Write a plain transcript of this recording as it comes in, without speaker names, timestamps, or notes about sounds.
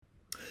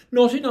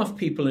Not enough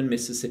people in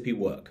Mississippi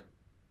work.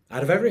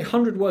 Out of every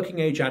 100 working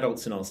age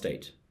adults in our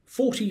state,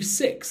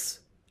 46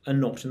 are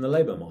not in the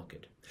labour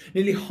market.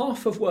 Nearly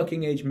half of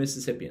working age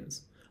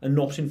Mississippians are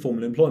not in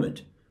formal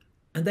employment,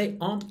 and they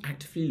aren't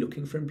actively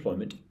looking for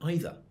employment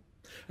either.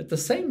 At the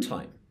same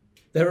time,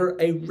 there are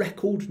a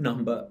record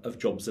number of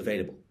jobs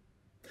available.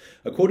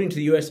 According to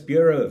the US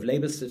Bureau of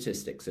Labour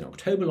Statistics, in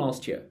October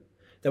last year,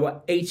 there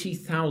were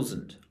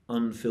 80,000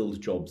 unfilled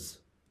jobs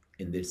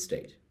in this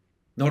state.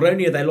 Not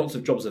only are there lots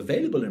of jobs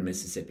available in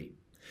Mississippi,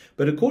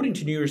 but according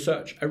to new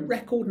research, a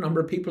record number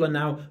of people are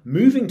now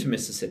moving to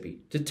Mississippi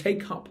to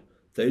take up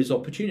those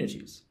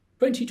opportunities.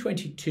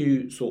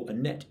 2022 saw a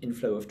net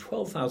inflow of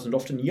 12,000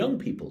 often young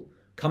people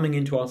coming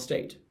into our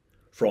state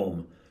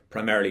from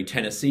primarily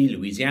Tennessee,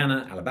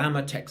 Louisiana,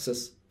 Alabama,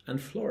 Texas,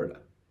 and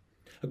Florida.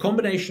 A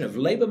combination of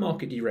labour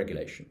market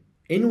deregulation,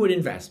 inward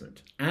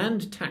investment,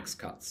 and tax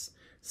cuts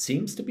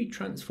seems to be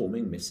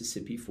transforming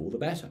Mississippi for the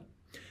better.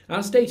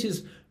 Our state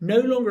is no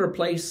longer a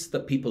place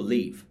that people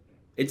leave.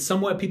 It's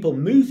somewhere people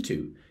move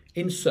to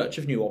in search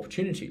of new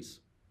opportunities.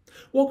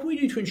 What can we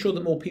do to ensure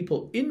that more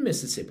people in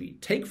Mississippi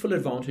take full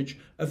advantage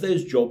of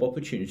those job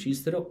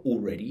opportunities that are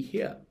already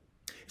here?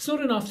 It's not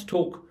enough to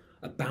talk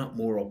about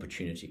more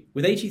opportunity.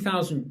 With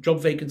 80,000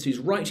 job vacancies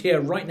right here,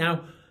 right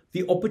now,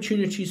 the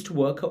opportunities to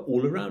work are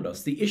all around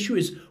us. The issue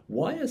is,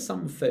 why are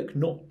some folk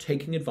not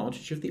taking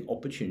advantage of the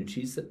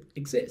opportunities that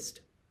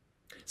exist?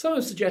 Some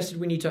have suggested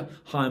we need to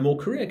hire more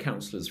career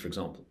counsellors, for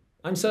example.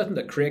 I'm certain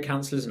that career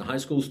counsellors in high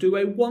schools do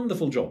a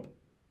wonderful job.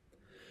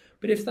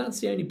 But if that's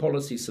the only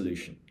policy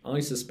solution, I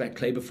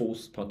suspect labour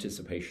force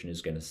participation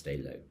is going to stay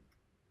low.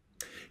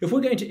 If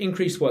we're going to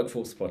increase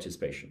workforce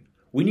participation,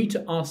 we need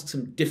to ask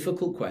some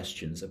difficult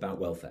questions about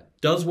welfare.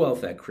 Does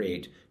welfare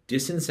create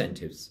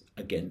disincentives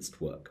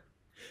against work?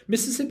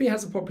 Mississippi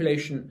has a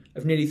population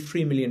of nearly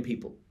 3 million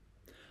people.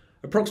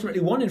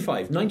 Approximately 1 in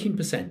 5,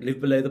 19%, live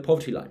below the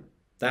poverty line.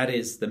 That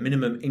is the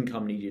minimum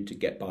income needed to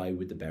get by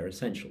with the bare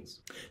essentials.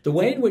 The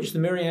way in which the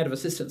myriad of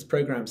assistance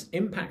programs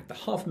impact the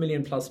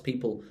 500,000 plus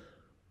people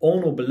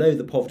on or below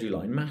the poverty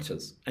line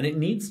matters, and it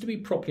needs to be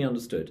properly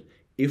understood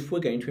if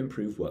we're going to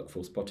improve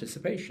workforce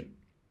participation.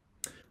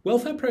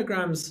 Welfare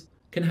programs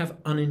can have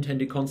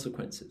unintended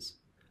consequences,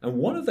 and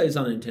one of those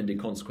unintended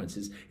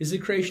consequences is the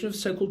creation of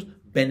so-called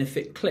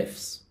benefit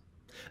cliffs.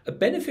 A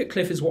benefit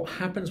cliff is what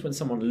happens when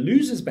someone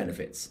loses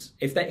benefits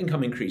if their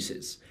income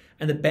increases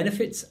and the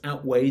benefits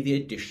outweigh the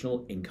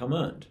additional income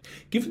earned.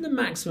 Given the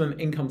maximum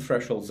income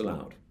thresholds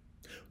allowed,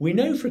 we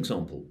know, for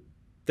example,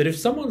 that if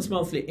someone's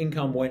monthly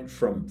income went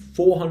from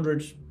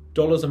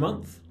 $400 a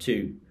month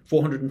to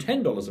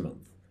 $410 a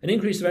month, an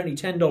increase of only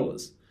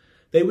 $10,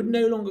 they would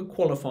no longer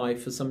qualify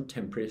for some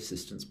temporary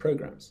assistance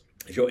programs.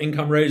 If your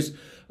income rose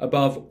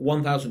above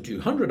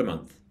 $1,200 a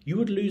month, you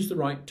would lose the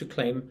right to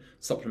claim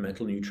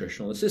Supplemental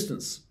Nutritional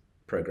Assistance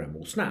Program,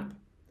 or SNAP.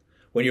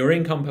 When your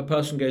income per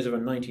person goes over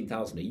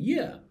 $19,000 a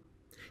year,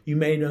 you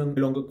may no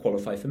longer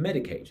qualify for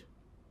Medicaid.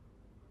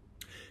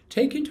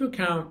 Take into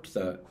account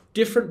the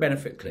different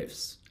benefit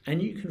cliffs,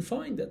 and you can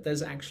find that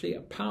there's actually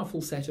a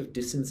powerful set of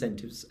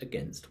disincentives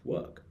against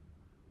work.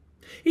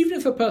 Even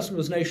if a person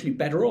was notionally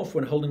better off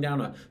when holding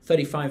down a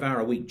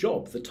 35-hour-a-week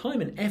job, the time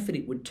and effort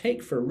it would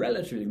take for a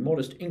relatively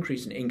modest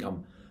increase in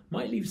income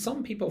might leave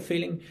some people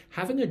feeling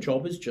having a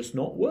job is just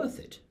not worth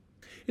it.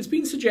 It's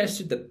been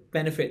suggested that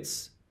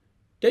benefits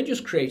don't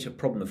just create a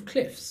problem of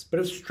cliffs, but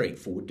of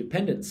straightforward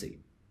dependency.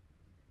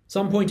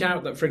 Some point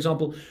out that, for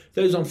example,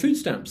 those on food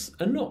stamps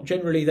are not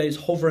generally those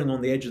hovering on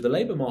the edge of the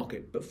labour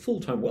market, but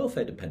full-time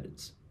welfare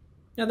dependents.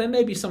 Now, there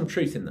may be some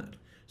truth in that.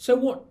 So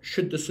what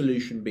should the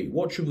solution be?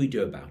 What should we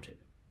do about it?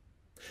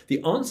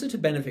 The answer to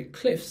benefit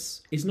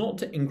cliffs is not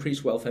to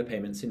increase welfare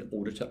payments in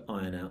order to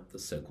iron out the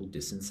so-called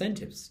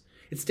disincentives.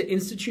 It's to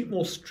institute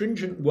more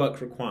stringent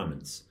work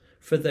requirements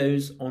for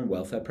those on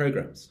welfare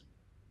programs.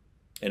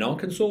 In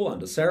Arkansas,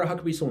 under Sarah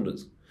Huckabee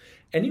Sanders,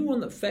 anyone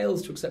that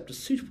fails to accept a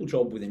suitable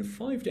job within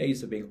 5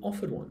 days of being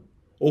offered one,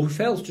 or who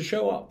fails to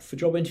show up for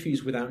job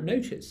interviews without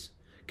notice,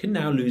 can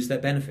now lose their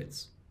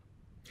benefits.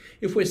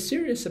 If we're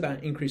serious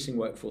about increasing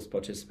workforce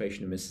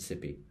participation in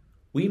Mississippi,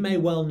 we may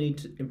well need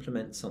to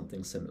implement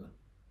something similar.